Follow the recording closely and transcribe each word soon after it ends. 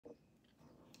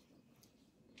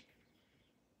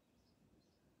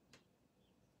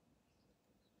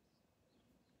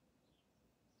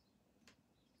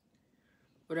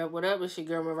What up? It's your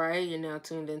girl Moriah. You're now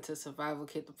tuned into Survival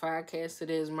Kit, the podcast.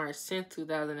 Today is March 10th,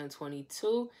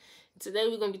 2022. Today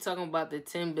we're going to be talking about the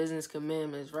 10 business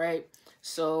commandments, right?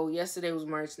 So, yesterday was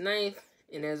March 9th,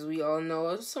 and as we all know,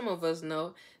 or some of us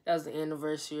know, that was the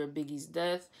anniversary of Biggie's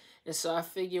death. And so I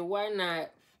figured, why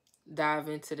not dive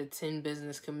into the 10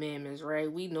 business commandments,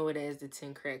 right? We know it as the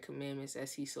 10 crack commandments,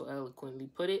 as he so eloquently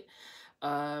put it.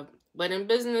 But in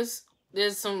business,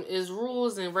 there's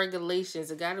rules and regulations.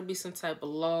 There got to be some type of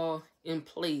law in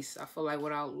place. I feel like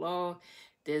without law,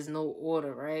 there's no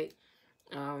order, right?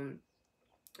 Um,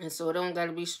 and so it don't got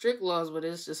to be strict laws, but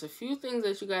it's just a few things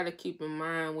that you got to keep in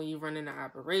mind when you run an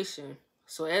operation.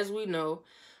 So as we know,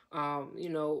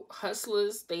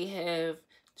 hustlers, they have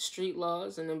street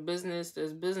laws, and in business,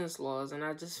 there's business laws. And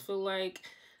I just feel like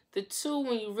the two,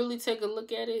 when you really take a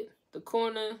look at it, the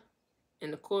corner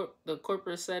in the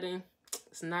corporate setting,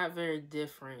 it's not very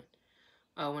different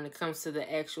when it comes to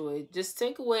the actual. Just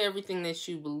take away everything that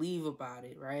you believe about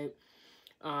it, right?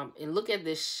 And look at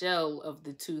the shell of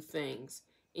the two things,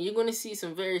 and you're going to see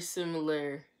some very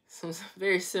similar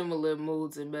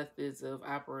modes and methods of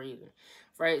operating,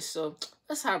 right? So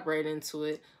let's hop right into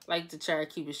it. I like to try to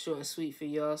keep it short and sweet for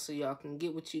y'all, so y'all can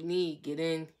get what you need, get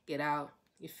in, get out.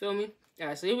 You feel me? All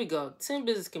right, so here we go. 10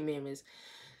 business commandments.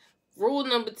 Rule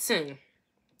number 10.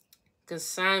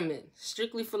 Consignment,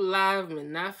 strictly for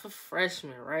livemen, not for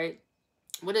freshmen, right?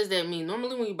 What does that mean?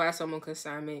 Normally when you buy something on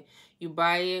consignment, you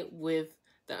buy it with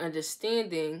the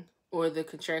understanding or the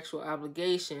contractual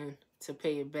obligation to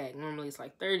pay it back. Normally it's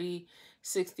like 30,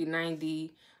 60,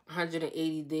 90,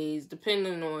 180 days,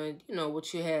 depending on,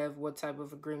 what you have, what type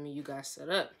of agreement you got set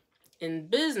up. In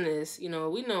business, we know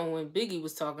when Biggie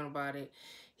was talking about it,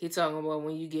 he talking about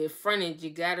when you get fronted,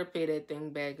 you got to pay that thing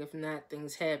back. If not,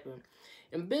 things happen.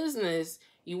 In business,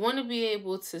 you want to be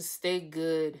able to stay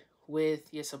good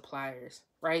with your suppliers,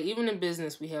 right? Even in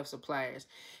business, we have suppliers.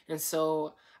 And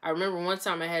so I remember one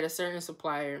time I had a certain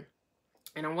supplier,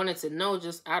 and I wanted to know,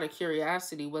 just out of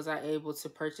curiosity, was I able to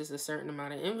purchase a certain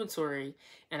amount of inventory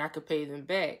and I could pay them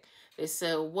back? They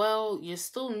said, well, you're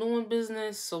still new in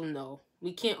business, so no,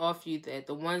 we can't offer you that.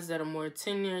 The ones that are more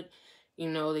tenured,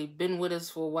 they've been with us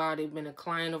for a while, they've been a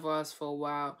client of ours for a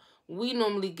while, we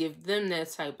normally give them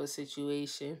that type of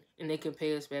situation, and they can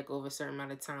pay us back over a certain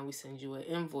amount of time. We send you an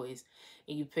invoice,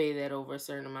 and you pay that over a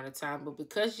certain amount of time. But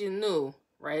because you're new,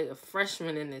 right, a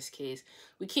freshman in this case,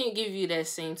 we can't give you that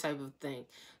same type of thing.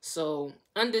 So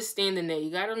understanding that, you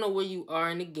got to know where you are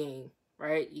in the game,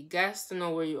 right? You got to know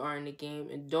where you are in the game,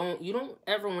 and you don't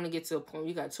ever want to get to a point where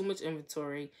you got too much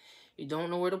inventory, you don't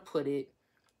know where to put it,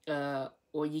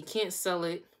 or you can't sell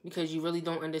it because you really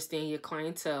don't understand your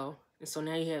clientele. And so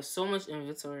now you have so much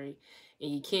inventory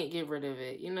and you can't get rid of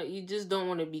it. You just don't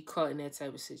want to be caught in that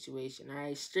type of situation. All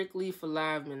right, strictly for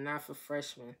livemen, not for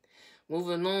freshmen.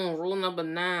 Moving on, rule number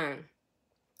 9.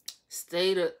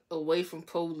 Stay away from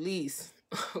police.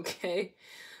 Okay?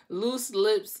 Loose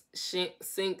lips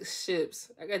sink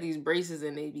ships. I got these braces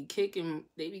and they be kicking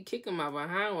my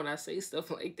behind when I say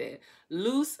stuff like that.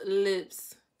 Loose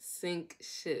lips sink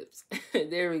ships.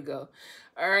 There we go.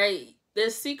 All right.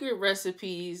 There's secret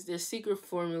recipes, there's secret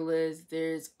formulas,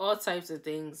 there's all types of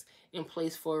things in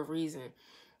place for a reason.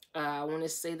 I want to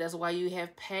say that's why you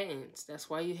have patents. That's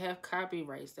why you have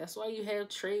copyrights. That's why you have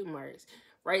trademarks,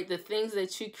 right? The things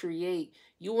that you create,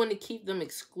 you want to keep them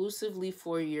exclusively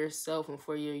for yourself and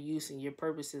for your use and your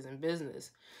purposes in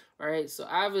business, right? So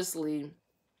obviously,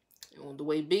 the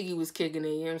way Biggie was kicking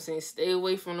it, I'm saying, stay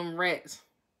away from them rats.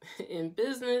 In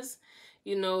business,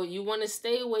 you want to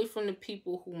stay away from the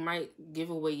people who might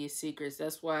give away your secrets.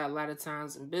 That's why a lot of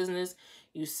times in business,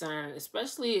 you sign,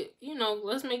 especially,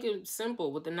 let's make it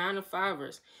simple with the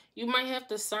 9-to-5ers. You might have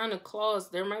to sign a clause.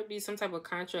 There might be some type of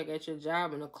contract at your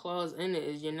job, and a clause in it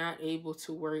is you're not able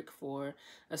to work for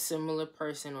a similar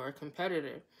person or a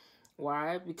competitor.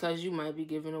 Why? Because you might be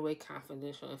giving away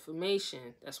confidential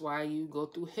information. That's why you go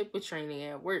through HIPAA training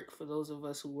at work for those of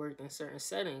us who work in certain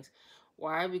settings.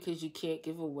 Why? Because you can't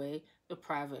give away the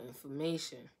private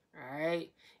information. All right?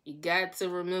 You got to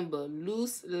remember,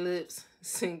 loose lips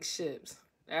sink ships.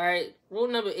 All right? Rule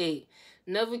number 8,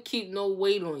 never keep no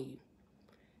weight on you.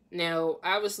 Now,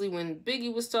 obviously, when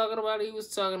Biggie was talking about it, he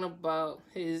was talking about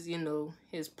his,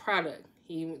 his product.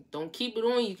 He don't keep it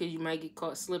on you because you might get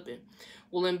caught slipping.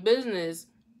 Well, in business,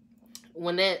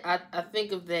 when I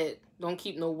think of that, don't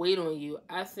keep no weight on you,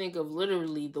 I think of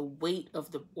literally the weight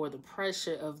of the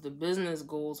pressure of the business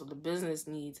goals or the business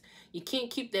needs. You can't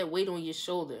keep that weight on your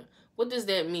shoulder. What does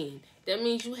that mean? That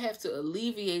means you have to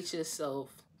alleviate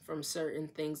yourself from certain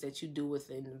things that you do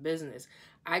within the business.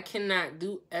 I cannot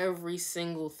do every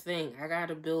single thing. I got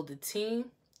to build a team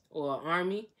or an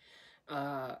army.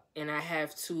 and I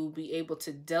have to be able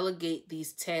to delegate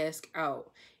these tasks out.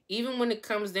 Even when it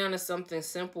comes down to something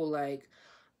simple like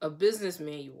a business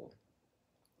manual.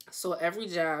 So every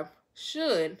job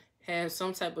should have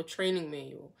some type of training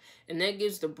manual, and that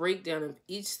gives the breakdown of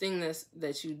each thing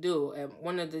that you do. At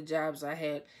one of the jobs I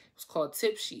had, it was called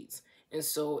tip sheets. And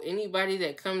so anybody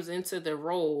that comes into the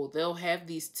role, they'll have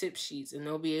these tip sheets and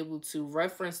they'll be able to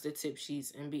reference the tip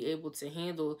sheets and be able to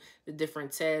handle the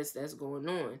different tasks that's going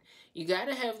on. You got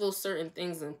to have those certain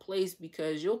things in place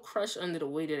because you'll crush under the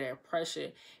weight of that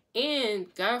pressure. And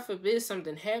God forbid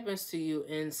something happens to you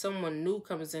and someone new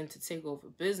comes in to take over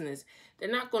business, they're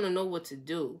not going to know what to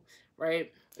do,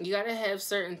 right? You got to have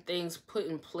certain things put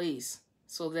in place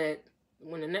so that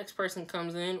when the next person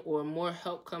comes in or more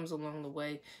help comes along the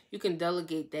way, you can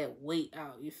delegate that weight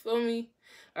out. You feel me?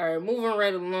 All right, moving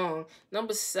right along.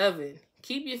 Number 7,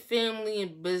 keep your family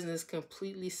and business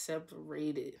completely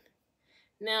separated.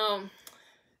 Now,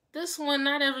 this one,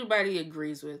 not everybody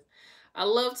agrees with. I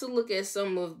love to look at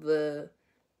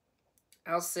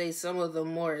I'll say some of the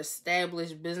more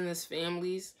established business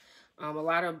families. A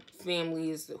lot of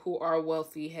families who are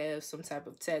wealthy have some type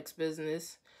of tax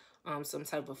business, some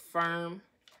type of firm.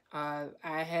 I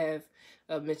have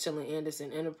Mitchell and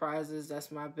Anderson Enterprises.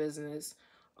 That's my business.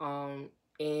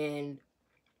 And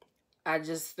I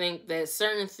just think that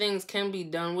certain things can be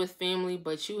done with family,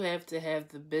 but you have to have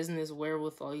the business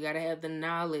wherewithal. You got to have the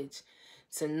knowledge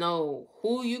to know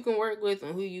who you can work with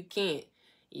and who you can't.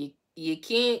 You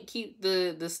can't keep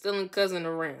the stealing cousin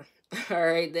around. All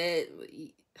right, that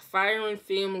firing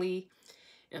family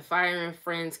and firing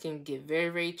friends can get very,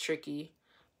 very tricky.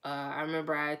 I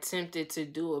remember I attempted to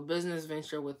do a business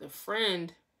venture with a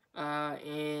friend,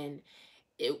 and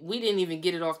we didn't even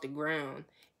get it off the ground.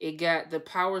 The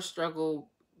power struggle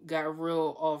got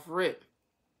real off rip.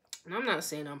 And I'm not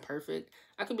saying I'm perfect.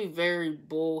 I could be very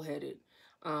bullheaded.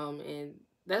 And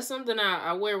that's something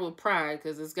I wear with pride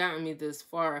because it's gotten me this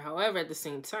far. However, at the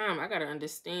same time, I got to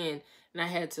understand and I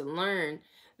had to learn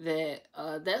that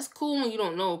that's cool when you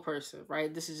don't know a person,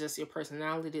 right? This is just your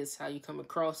personality. This is how you come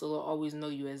across. So they'll always know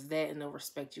you as that and they'll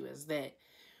respect you as that.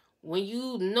 When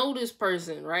you know this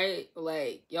person, right?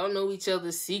 Like, y'all know each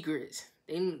other's secrets.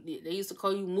 They used to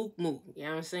call you Mook Mook. You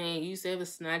know what I'm saying? You used to have a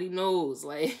snotty nose.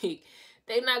 Like,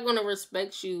 they're not going to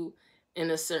respect you in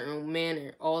a certain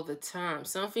manner all the time.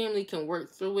 Some family can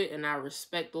work through it, and I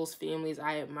respect those families.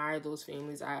 I admire those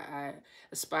families. I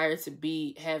aspire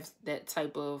to have that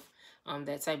type of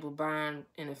bond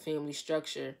in a family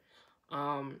structure.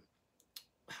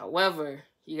 However,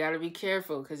 you got to be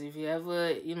careful because if you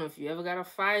ever got to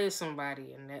fire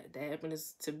somebody and that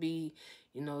happens to be,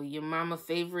 your mama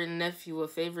favorite nephew or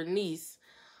favorite niece,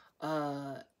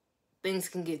 things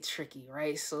can get tricky,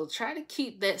 right? So try to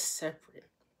keep that separate.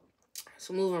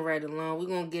 So moving right along, we're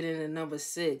going to get into number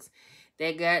 6.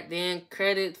 That goddamn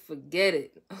credit, forget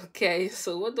it. Okay,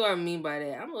 so what do I mean by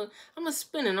that? I'm a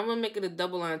spin it. I'm going to make it a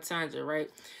double entendre, right?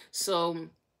 So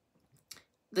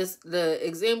the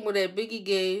example that Biggie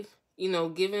gave,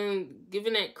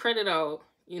 giving that credit out,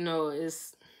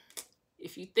 is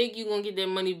if you think you're gonna get that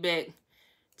money back,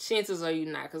 chances are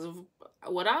you're not. Because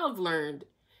what I've learned,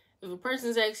 if a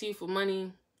person's asking you for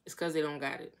money, it's because they don't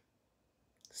got it.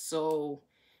 So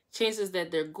chances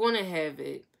that they're gonna have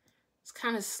it, it's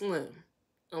kind of slim.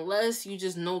 Unless you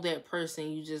just know that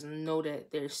person, you just know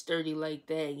that they're sturdy like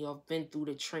that, and y'all been through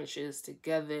the trenches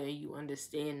together, and you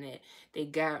understand that they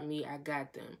got me, I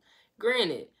got them.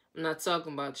 Granted, I'm not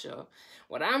talking about y'all.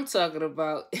 What I'm talking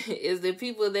about is the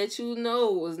people that you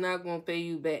know is not gonna pay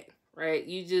you back, right?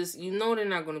 You know they're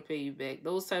not gonna pay you back.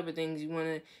 Those type of things you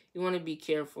wanna be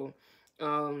careful,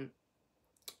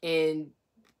 and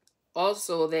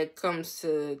also that comes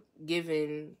to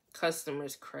giving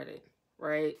customers credit,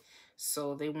 right?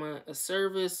 So they want a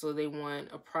service or they want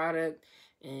a product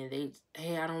and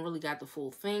hey, I don't really got the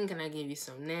full thing. Can I give you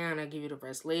some now and I give you the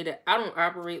rest later? I don't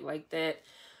operate like that.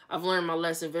 I've learned my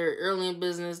lesson very early in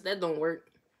business. That don't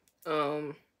work.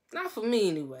 Not for me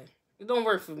anyway. It don't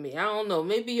work for me. I don't know.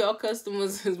 Maybe y'all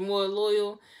customers is more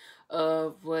loyal.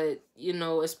 But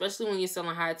especially when you're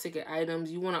selling high ticket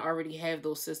items, you want to already have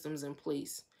those systems in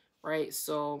place, right?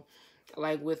 So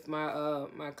like with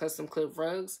my custom clip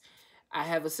rugs, I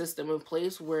have a system in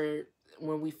place where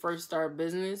when we first start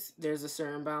business, there's a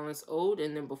certain balance owed,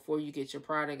 and then before you get your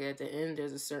product at the end,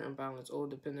 there's a certain balance owed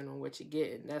depending on what you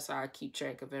get. And that's how I keep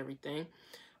track of everything.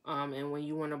 And when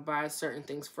you want to buy certain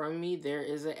things from me, there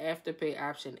is an afterpay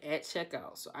option at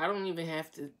checkout. So I don't even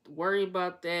have to worry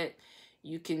about that.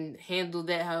 You can handle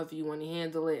that however you want to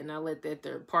handle it, and I let that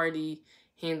third party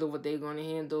handle what they're going to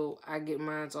handle. I get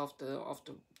mine off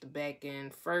the back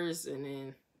end first, and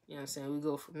then You know what I'm saying? We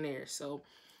go from there. So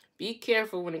be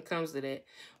careful when it comes to that.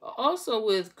 Also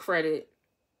with credit,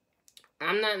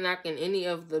 I'm not knocking any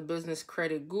of the business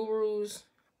credit gurus,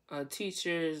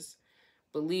 teachers,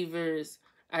 believers.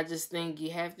 I just think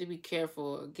you have to be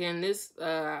careful. Again, this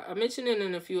I mentioned it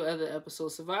in a few other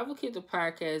episodes. Survival Kid the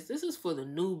podcast. This is for the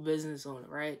new business owner,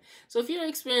 right? So if you're an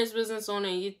experienced business owner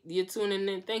and you're tuning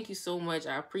in, thank you so much.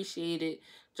 I appreciate it.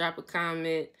 Drop a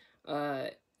comment uh,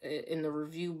 in the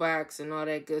review box and all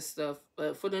that good stuff.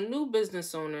 But for the new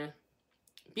business owner,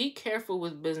 be careful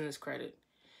with business credit.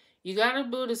 You gotta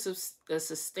build a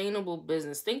sustainable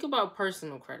business. Think about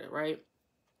personal credit, right?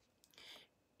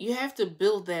 You have to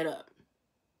build that up,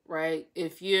 right?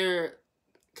 If you're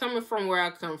coming from where I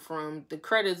come from, the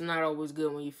credit's not always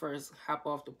good when you first hop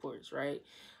off the porch, right?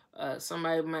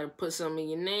 Somebody might put something in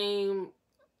your name.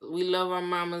 We love our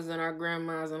mamas and our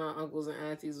grandmas and our uncles and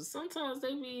aunties, but sometimes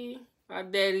they be our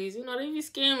daddies, you know, they be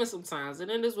scamming sometimes. And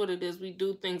it is what it is. We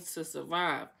do things to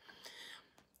survive.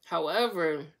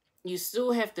 However, you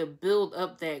still have to build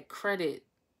up that credit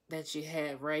that you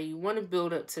have, right? You want to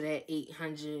build up to that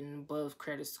 800 and above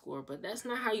credit score, but that's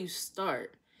not how you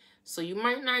start. So you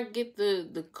might not get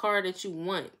the car that you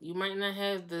want. You might not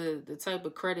have the type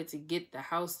of credit to get the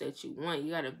house that you want.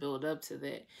 You got to build up to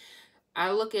that.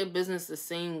 I look at business the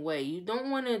same way. You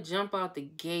don't want to jump out the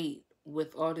gate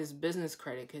with all this business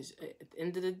credit because at the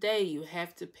end of the day, you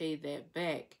have to pay that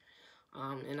back.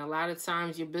 And a lot of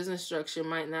times your business structure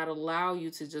might not allow you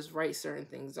to just write certain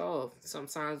things off.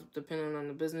 Sometimes, depending on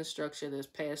the business structure, there's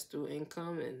pass-through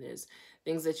income and there's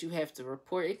things that you have to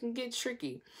report. It can get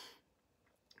tricky.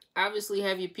 Obviously,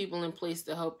 have your people in place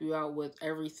to help you out with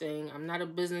everything. I'm not a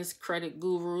business credit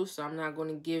guru, so I'm not going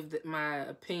to give my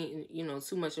opinion,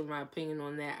 too much of my opinion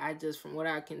on that. I just, from what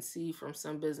I can see from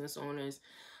some business owners,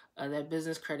 that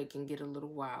business credit can get a little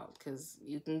wild because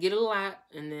you can get a lot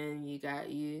and then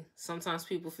you sometimes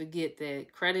people forget that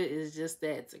credit is just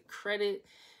that. It's a credit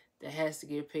that has to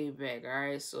get paid back. All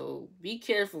right, so be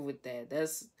careful with that.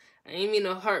 I ain't mean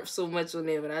to harp so much on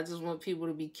that, but I just want people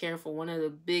to be careful. One of the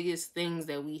biggest things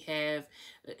that we have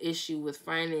an issue with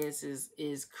finances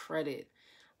is credit.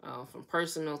 From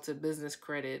personal to business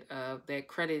credit,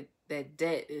 that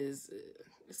debt is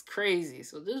it's crazy.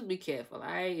 So just be careful, all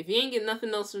right? If you ain't get nothing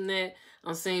else from that,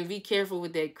 I'm saying be careful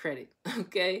with that credit,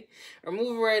 okay? Or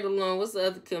move right along. What's the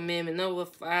other commandment? Number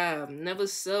 5, never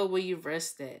sell where you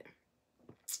rest at.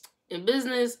 In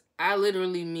business, I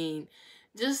literally mean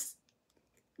just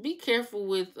be careful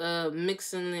with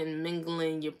mixing and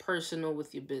mingling your personal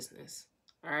with your business.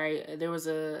 All right. There was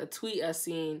a tweet I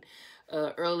seen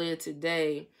earlier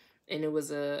today, and it was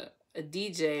a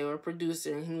DJ or a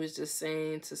producer, and he was just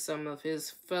saying to some of his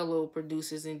fellow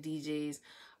producers and DJs,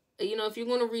 if you're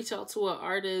going to reach out to an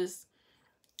artist,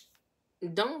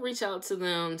 don't reach out to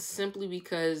them simply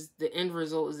because the end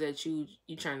result is that you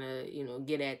trying to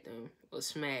get at them or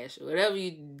smash or whatever,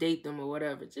 you date them or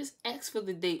whatever. Just ask for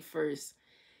the date first.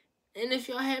 And if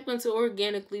y'all happen to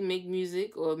organically make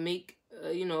music or make,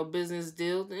 a business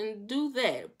deal, then do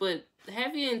that. But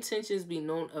have your intentions be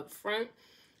known up front.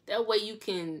 That way you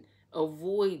can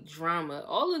avoid drama.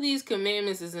 All of these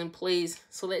commandments is in place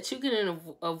so that you can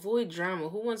avoid drama.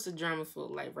 Who wants a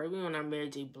drama-filled life, right? We on our Mary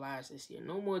J. Blige this year.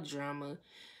 No more drama.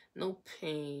 No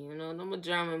pain. No more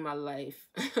drama in my life.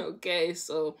 Okay,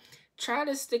 so try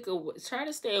to stay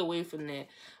away from that.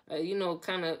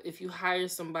 Kind of if you hire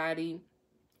somebody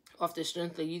off the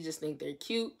strength that you just think they're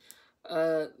cute,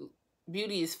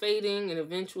 beauty is fading, and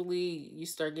eventually you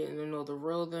start getting to know the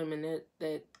real them, and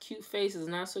that cute face is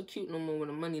not so cute no more when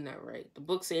the money not right. The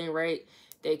books ain't right.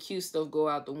 That cute stuff go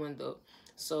out the window.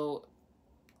 So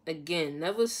again,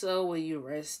 never sell where you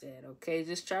rest at, okay?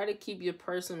 Just try to keep your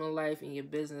personal life and your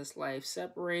business life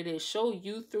separated. Show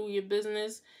you through your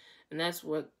business, and that's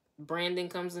what branding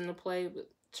comes into play. But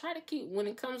try to keep, when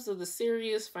it comes to the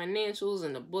serious financials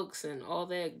and the books and all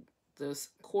that, the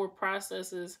core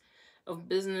processes of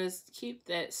business, keep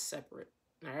that separate,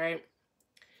 all right?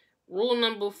 Rule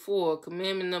number 4,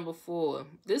 commandment number 4.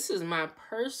 This is my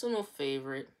personal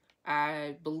favorite.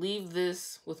 I believe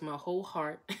this with my whole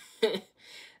heart.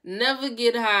 Never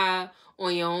get high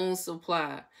on your own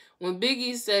supply. When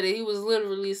Biggie said it, he was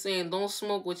literally saying, don't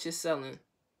smoke what you're selling.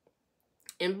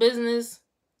 In business,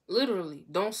 literally,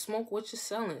 don't smoke what you're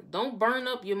selling. Don't burn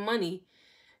up your money.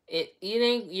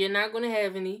 You're not going to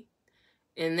have any.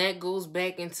 And that goes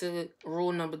back into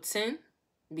rule number 10.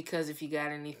 Because if you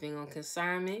got anything on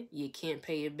consignment, you can't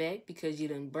pay it back because you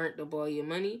done burnt up all your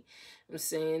money. I'm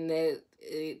saying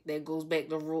that goes back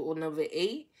to rule number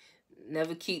 8.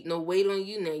 Never keep no weight on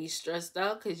you. Now you stressed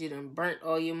out because you done burnt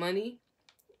all your money.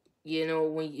 You know,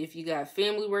 when if you got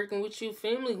family working with you,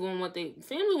 family want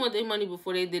their money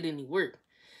before they did any work.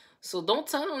 So don't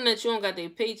tell them that you don't got their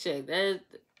paycheck. That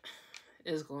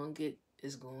is gonna get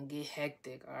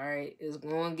hectic. All right, it's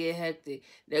gonna get hectic.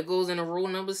 That goes into rule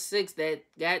number 6. That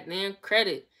goddamn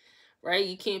credit, right?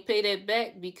 You can't pay that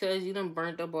back because you done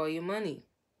burnt up all your money.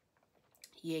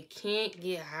 You can't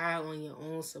get high on your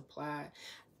own supply.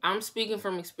 I'm speaking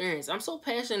from experience. I'm so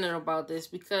passionate about this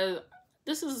because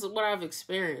this is what I've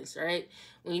experienced, right?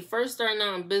 When you first starting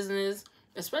out in business,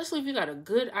 especially if you got a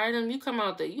good item, you come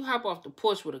out there, you hop off the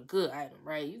porch with a good item,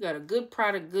 right? You got a good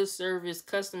product, good service,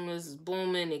 customers is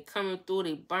booming, they coming through,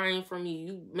 they buying from you,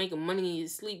 you making money in your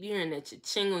sleep, you hearing that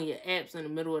ching on your apps in the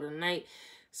middle of the night.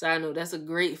 So I know that's a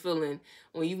great feeling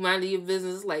when you minding your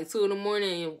business like 2 in the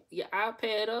morning and your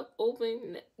iPad up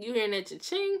open, you hearing that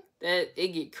ching, that it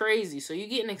get crazy. So you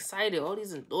getting excited. All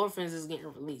these endorphins is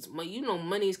getting released. You know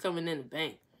money's coming in the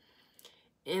bank.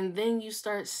 And then you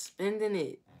start spending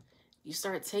it. You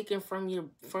start taking from your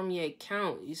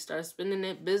account. You start spending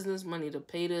that business money to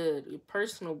pay your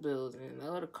personal bills. And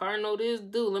the car note is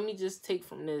due. Let me just take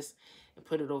from this and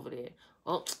put it over there.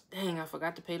 Oh, dang, I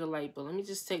forgot to pay the light bill. Let me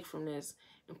just take from this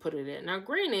and put it there. Now,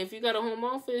 granted, if you got a home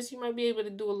office, you might be able to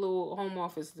do a little home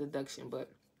office deduction, but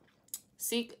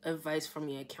seek advice from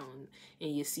your accountant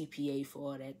and your CPA for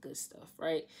all that good stuff,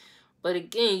 right? But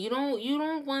again, you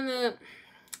don't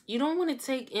want to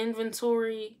take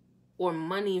inventory or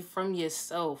money from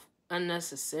yourself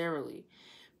unnecessarily.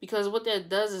 Because what that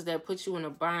does is that puts you in a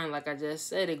bind. Like I just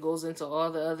said, it goes into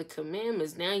all the other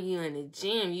commandments. Now you in a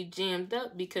jam. You jammed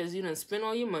up because you done spent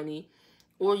all your money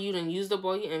or you done used up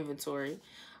all your inventory.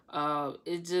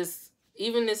 It just,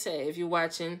 even this hat, if you're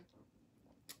watching,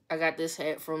 I got this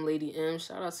hat from Lady M.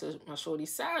 Shout out to my shorty.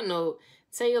 Side note,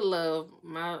 Taya Love,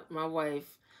 my wife,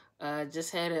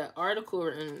 just had an article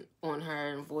written on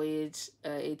her in Voyage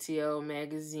ATL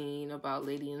magazine about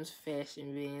Lady M's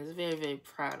fashion bands. Very, very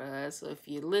proud of her. So if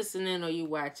you're listening or you're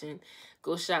watching,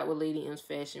 go shop with Lady M's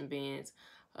fashion bands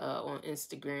on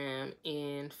Instagram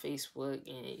and Facebook,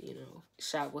 and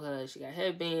shop with her. She got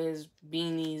headbands,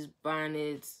 beanies,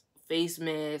 bonnets, face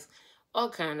masks, all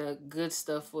kind of good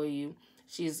stuff for you.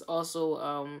 She's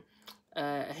also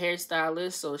a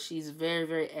hairstylist, so she's very,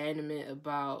 very adamant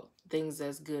about things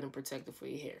that's good and protective for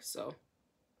your hair. So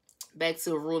back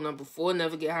to rule number 4,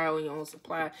 never get high on your own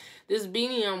supply. This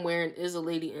beanie I'm wearing is a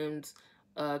Lady M's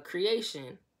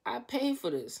creation. I paid for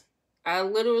this. I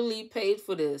literally paid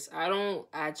for this.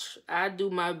 I do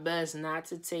my best not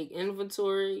to take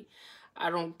inventory. I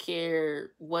don't care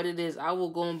what it is. I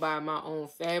will go and buy my own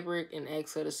fabric and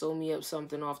ask her to sew me up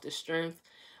something off the strength.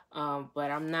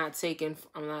 But I'm not taking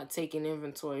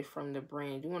inventory from the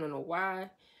brand. You want to know why?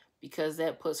 Because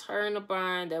that puts her in a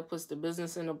bind, that puts the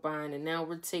business in a bind, and now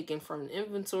we're taking from the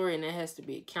inventory, and that has to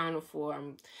be accounted for.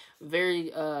 I'm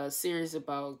very serious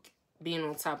about being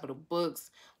on top of the books,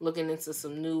 looking into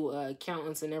some new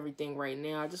accountants and everything right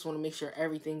now. I just want to make sure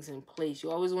everything's in place.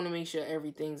 You always want to make sure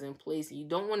everything's in place. You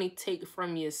don't want to take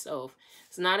from yourself.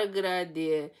 It's not a good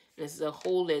idea. It's a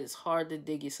hole that is hard to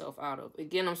dig yourself out of.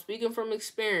 Again, I'm speaking from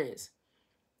experience.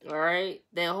 All right?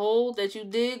 That hole that you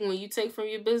dig when you take from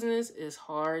your business is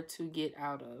hard to get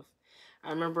out of.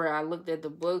 I remember I looked at the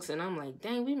books and I'm like,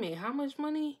 dang, we made how much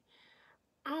money?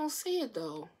 I don't see it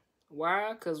though.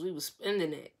 Why? Because we was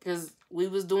spending it. Because we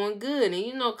was doing good.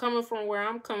 And coming from where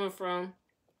I'm coming from,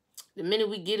 the minute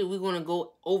we get it, we're going to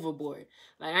go overboard.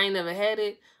 Like, I ain't never had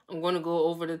it. I'm going to go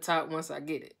over the top once I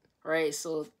get it. Right?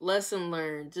 So, lesson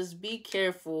learned. Just be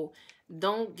careful.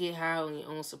 Don't get high on your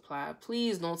own supply.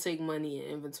 Please don't take money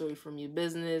and inventory from your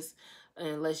business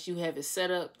unless you have it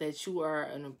set up that you are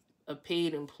a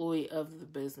paid employee of the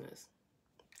business.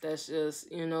 That's just,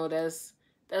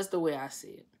 that's the way I see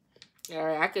it. All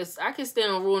right, I can stay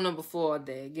on rule number 4 all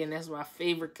day. Again, that's my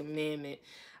favorite commandment.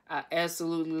 I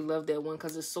absolutely love that one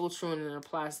because it's so true and it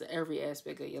applies to every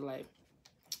aspect of your life.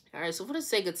 All right, so for the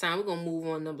sake of time, we're going to move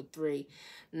on number 3.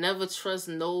 Never trust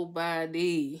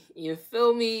nobody. You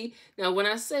feel me? Now, when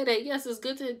I say that, yes, it's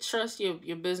good to trust your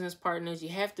business partners. You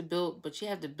have to build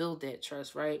that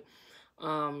trust, right?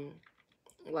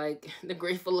 Like the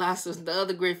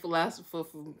other great philosopher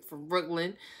from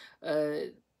Brooklyn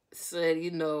said,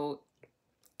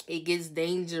 it gets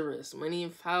dangerous. Money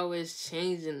and power is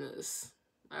changing us.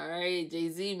 All right,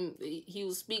 Jay-Z, he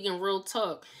was speaking real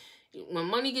talk. When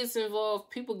money gets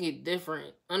involved, people get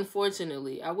different.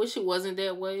 Unfortunately, I wish it wasn't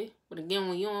that way. But again,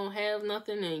 when you don't have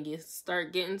nothing and you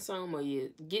start getting something or you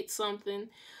get something,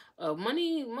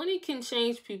 money can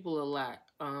change people a lot.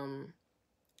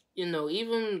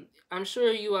 Even I'm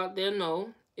sure you out there know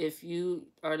if you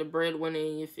are the breadwinner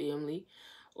in your family,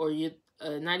 or you're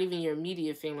not even your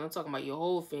immediate family. I'm talking about your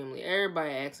whole family.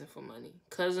 Everybody asking for money.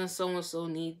 Cousin so and so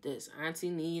need this. Auntie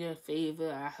need a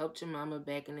favor. I helped your mama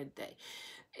back in the day.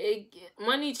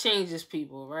 Money changes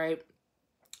people, right?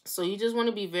 So you just want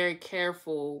to be very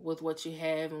careful with what you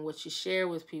have and what you share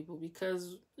with people,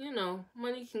 because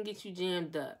money can get you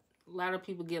jammed up. A lot of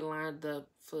people get lined up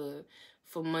for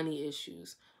money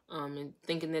issues, and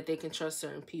thinking that they can trust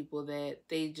certain people that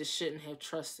they just shouldn't have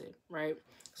trusted, right?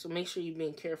 So make sure you're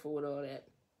being careful with all that.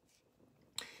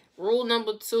 Rule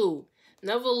number 2,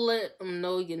 never let them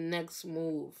know your next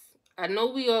move. I know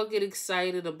we all get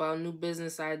excited about new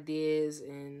business ideas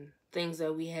and things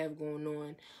that we have going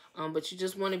on, but you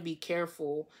just want to be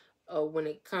careful when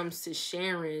it comes to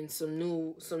sharing some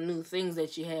new things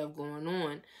that you have going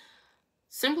on.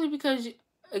 Simply because,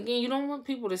 again, you don't want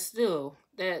people to steal.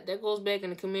 That goes back in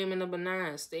the commandment number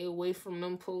 9. Stay away from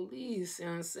them police. You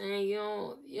know what I'm saying?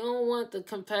 You don't want the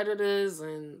competitors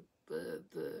and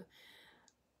the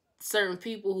certain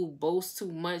people who boast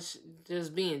too much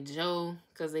just being Joe,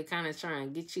 because they kind of try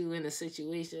and get you in a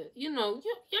situation. Y'all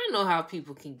know how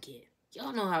people can get.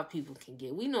 Y'all know how people can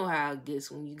get. We know how it gets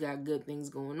when you got good things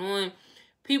going on.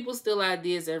 People steal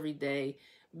ideas every day.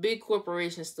 Big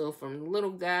corporations steal from the little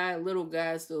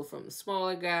guy steal from the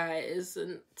smaller guy.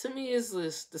 To me, it's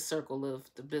just the circle of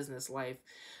the business life.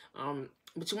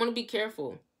 But you want to be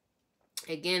careful.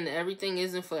 Again, everything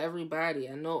isn't for everybody.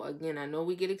 I know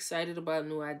we get excited about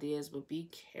new ideas, but be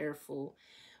careful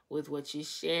with what you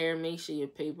share. Make sure your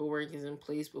paperwork is in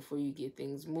place before you get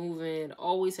things moving.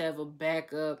 Always have a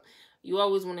backup. You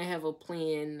always want to have a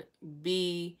plan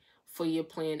B for your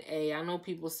plan A. I know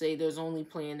people say there's only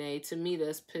plan A. To me,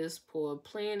 that's piss poor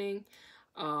planning.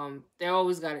 There's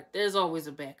always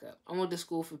a backup. I went to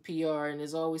school for PR, and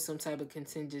there's always some type of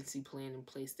contingency plan in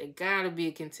place. There gotta be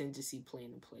a contingency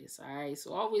plan in place. All right,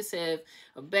 so always have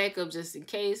a backup just in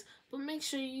case, but make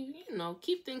sure you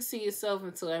keep things to yourself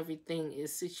until everything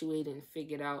is situated and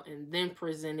figured out, and then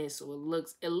present it so it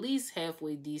looks at least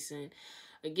halfway decent.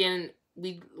 Again,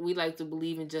 we like to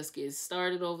believe in just getting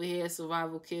started over here at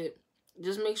Survival Kit.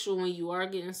 Just make sure when you are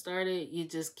getting started, you're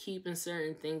just keeping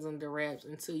certain things under wraps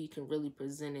until you can really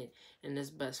present it in its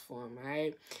best form, all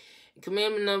right?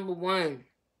 Commandment number 1,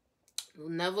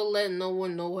 never let no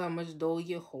one know how much dough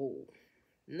you hold.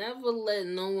 Never let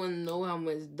no one know how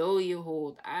much dough you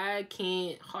hold. I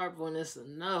can't harp on this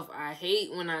enough. I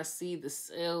hate when I see the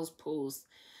sales post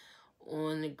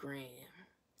on the gram.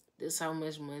 This how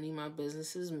much money my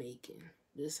business is making.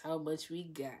 This how much we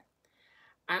got.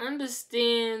 I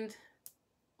understand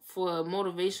for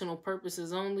motivational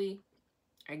purposes only.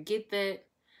 I get that.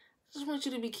 I just want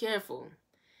you to be careful.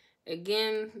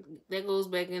 Again, that goes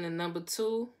back into number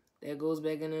 2. That goes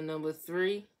back into number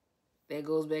 3. That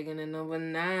goes back into number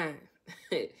 9.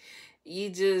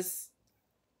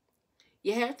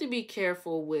 You have to be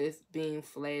careful with being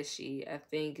flashy. I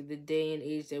think the day and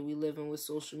age that we live in with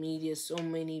social media, so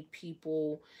many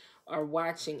people are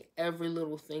watching every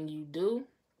little thing you do.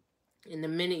 And the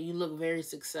minute you look very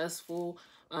successful,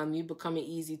 you become an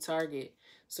easy target.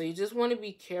 So you just want to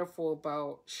be careful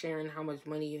about sharing how much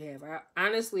money you have.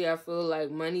 I feel like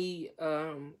money,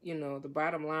 the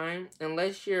bottom line,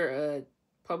 unless you're a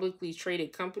publicly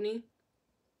traded company,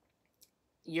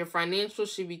 your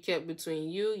financials should be kept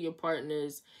between you, your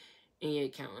partners, and your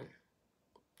accountant.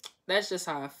 That's just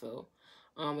how I feel.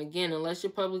 Again, unless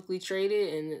you're publicly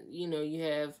traded and you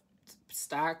have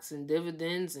stocks and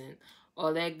dividends and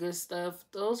all that good stuff,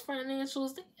 those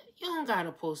financials, you don't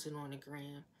gotta post it on the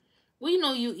gram. We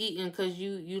know you eating because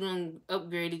you done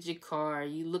upgraded your car.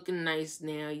 You looking nice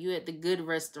now. You at the good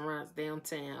restaurants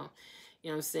downtown. You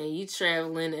know what I'm saying? You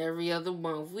traveling every other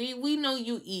month. We know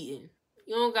you eating.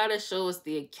 You don't gotta show us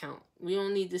the account. We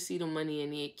don't need to see the money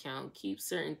in the account. Keep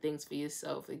certain things for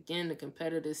yourself. Again, the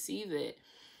competitors see that.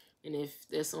 And if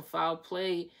there's some foul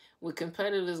play with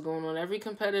competitors going on, every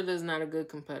competitor is not a good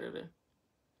competitor.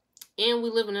 And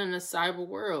we're living in a cyber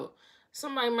world.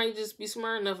 Somebody might just be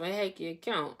smart enough and hack your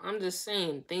account. I'm just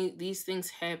saying, these things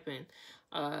happen.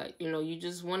 You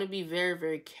just want to be very,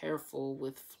 very careful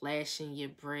with flashing your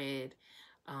bread,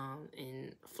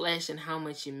 and flashing how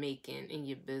much you're making in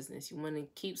your business. You want to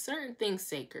keep certain things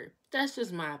sacred. That's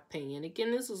just my opinion.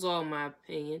 Again, this is all my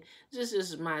opinion.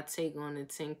 Just my take on the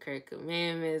 10 crack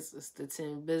commandments. It's the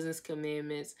 10 business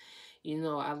commandments. I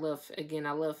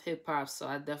love hip hop, so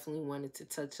I definitely wanted to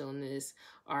touch on this.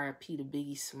 R.I.P. to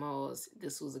Biggie Smalls.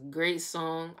 This was a great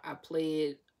song. I play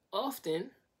it often,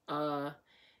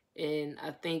 and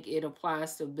I think it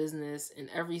applies to business in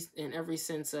every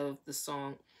sense of the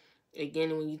song.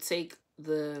 Again, when you take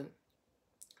the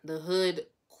hood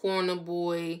corner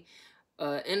boy,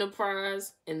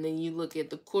 enterprise, and then you look at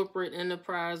the corporate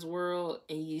enterprise world,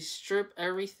 and you strip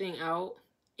everything out,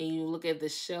 and you look at the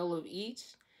shell of each,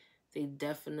 they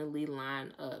definitely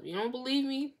line up. You don't believe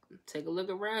me? Take a look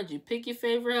around you. Pick your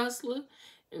favorite hustler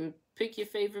and pick your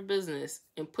favorite business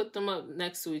and put them up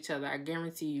next to each other. I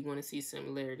guarantee you're going to see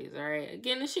similarities. All right.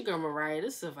 Again, it's your girl Moriah.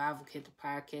 This is Survival Kid the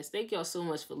podcast. Thank y'all so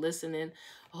much for listening.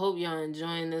 I hope y'all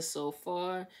enjoying this so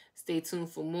far. Stay tuned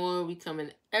for more. We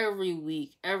coming every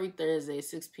week, every Thursday,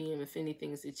 6 p.m. If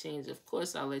anything's to change, of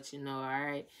course, I'll let you know. All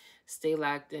right. Stay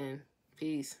locked in.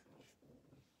 Peace.